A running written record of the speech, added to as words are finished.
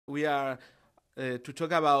we are to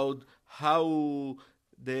talk about how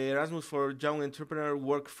the Erasmus for Young Entrepreneur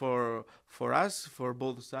work for us, for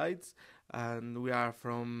both sides. And we are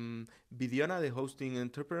from Videona, the hosting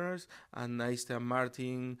entrepreneurs, and Aista and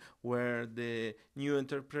Martin were the new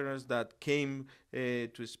entrepreneurs that came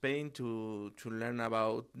to Spain to learn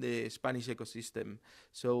about the Spanish ecosystem.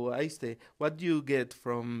 So, Aiste, what do you get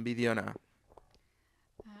from Videona?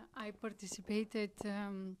 I participated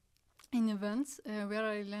in events where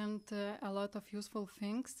I learned a lot of useful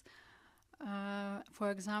things. For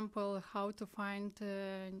example, how to find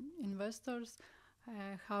investors,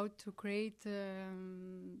 how to create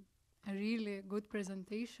really good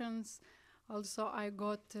presentations. Also, I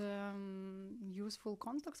got useful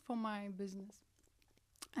contacts for my business.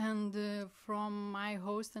 And from my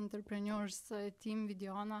host entrepreneurs team,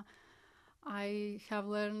 Videona, I have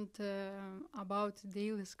learned about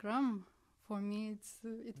daily Scrum. For me,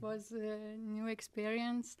 it was a new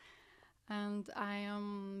experience, and I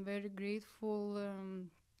am very grateful.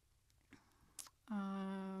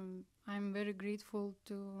 I'm very grateful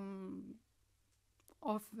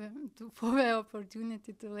for the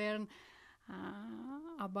opportunity to learn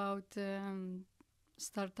about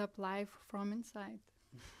startup life from inside.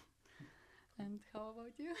 And how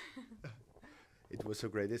about you? It was a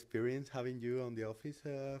great experience having you on the office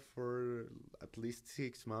for at least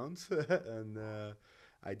 6 months, and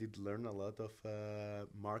I did learn a lot of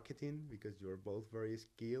marketing because you're both very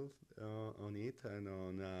skilled on it and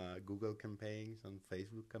on Google campaigns, on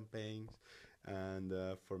Facebook campaigns. And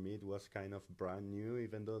for me, it was kind of brand new,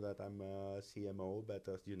 even though that I'm a CMO. But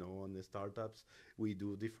as you know, on the startups, we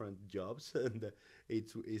do different jobs, and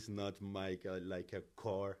it's not my like a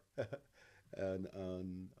core and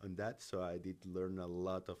on that. So I did learn a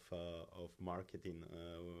lot of marketing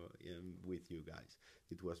with you guys.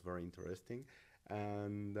 It was very interesting,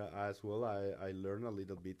 and as well, I learned a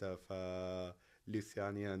little bit of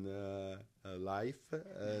Lithuanian life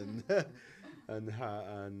and and ha-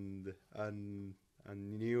 and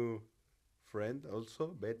new friend also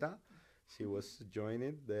Beta. She was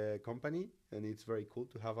joining the company, and it's very cool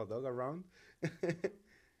to have a dog around.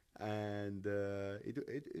 And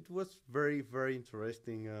it was very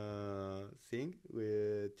interesting thing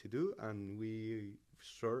to do, and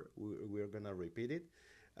we're gonna repeat it.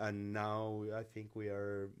 And now I think we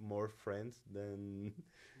are more friends than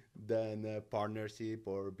than partnership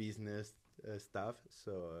or business stuff.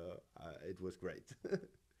 So it was great.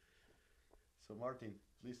 So Martin,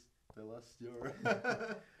 please tell us your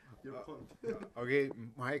your point. Okay,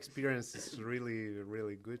 my experience is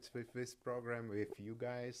really good with this program with you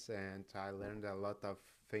guys, and I learned a lot of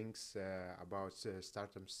things about the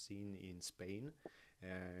startup scene in Spain.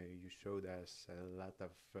 You showed us a lot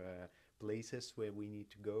of places where we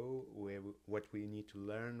need to go, what we need to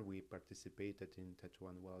learn. We participated in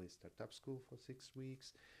Tetuan Valley Startup School for 6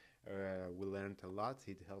 weeks. We learned a lot.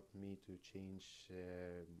 It helped me to change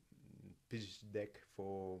pitch deck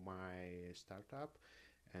for my startup,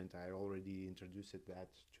 and I already introduced that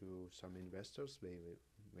to some investors.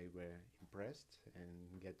 They were impressed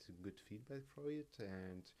and get good feedback for it.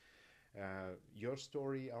 And your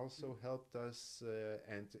story also helped us,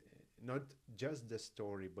 and not just the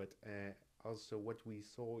story, but also what we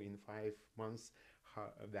saw in 5 months. How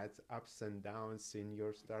that ups and downs in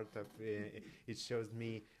your startup. It shows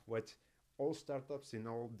me what all startups in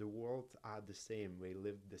all the world are the same. They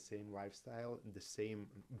live the same lifestyle, the same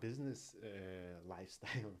business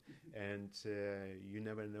lifestyle, and you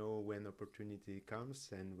never know when opportunity comes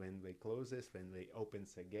and when they closes, when they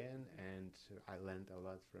opens again. And I learned a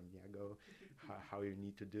lot from Iago, how you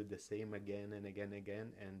need to do the same again and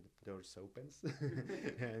again, and doors opens,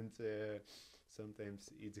 and sometimes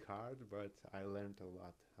it's hard, but I learned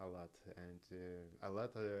a lot, and a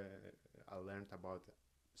lot. I learned about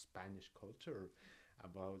Spanish culture,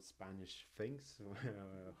 about Spanish things,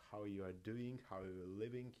 how you are doing, how you're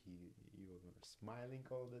living. You're smiling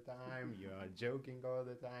all the time, you are joking all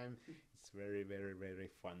the time. It's very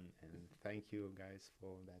fun. And thank you guys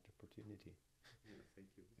for that opportunity. Yeah, thank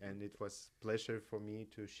you. And it was pleasure for me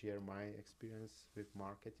to share my experience with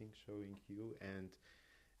marketing, showing you and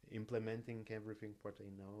implementing everything what I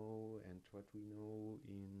know and what we know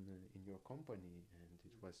in your company. And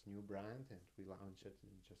it was new brand, and we launched it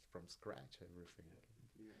just from scratch, everything.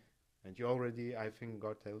 Yeah. And you already, I think,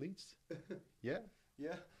 got a leads. Yeah.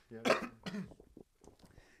 Yeah. Yeah.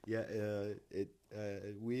 Yeah,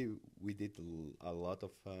 we did a lot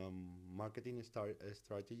of marketing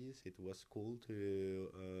strategies. It was cool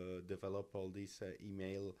to develop all this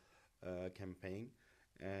email campaign,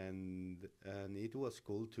 and it was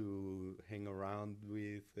cool to hang around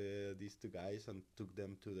with these two guys and took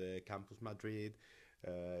them to the Campus Madrid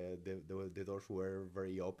The doors were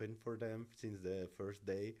very open for them since the first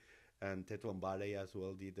day, and Tetuan Valley as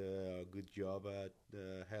well did a good job at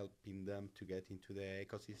helping them to get into the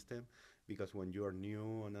ecosystem, because when you are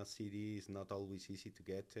new on a city, it's not always easy to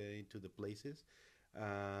get into the places.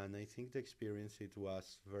 And I think the experience, it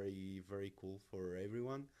was very, very cool for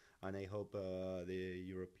everyone. And I hope the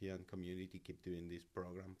European community keep doing this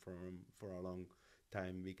program for a long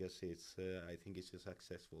time, because it's I think it's a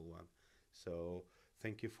successful one. So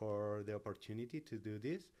thank you for the opportunity to do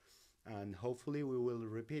this, and hopefully we will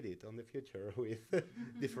repeat it on the future with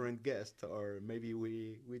different guests, or maybe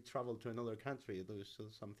we travel to another country, do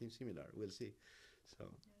something similar. We'll see. So.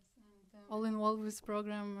 All in all, this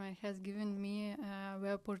program has given me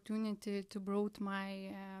the opportunity to broaden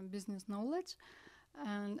my business knowledge,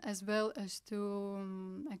 and as well as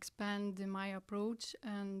to expand my approach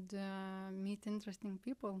and meet interesting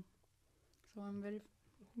people. So I'm very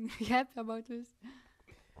happy about this.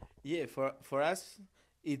 Yeah, for us,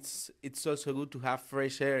 it's also good to have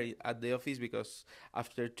fresh air at the office, because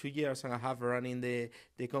after 2 years and a half running the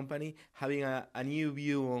company, having a new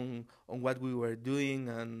view on what we were doing,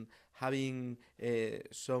 and having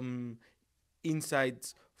some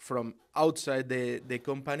insights from outside the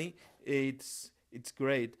company, it's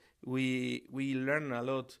great. We learn a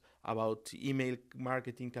lot about email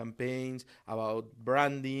marketing campaigns, about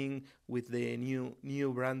branding with the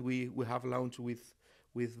new brand we have launched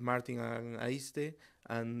with Martin and Aiste,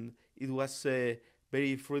 and it was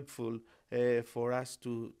very fruitful for us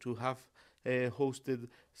to have hosted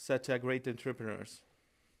such a great entrepreneurs.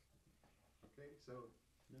 Okay, so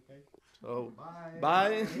So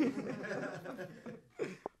bye.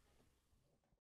 bye.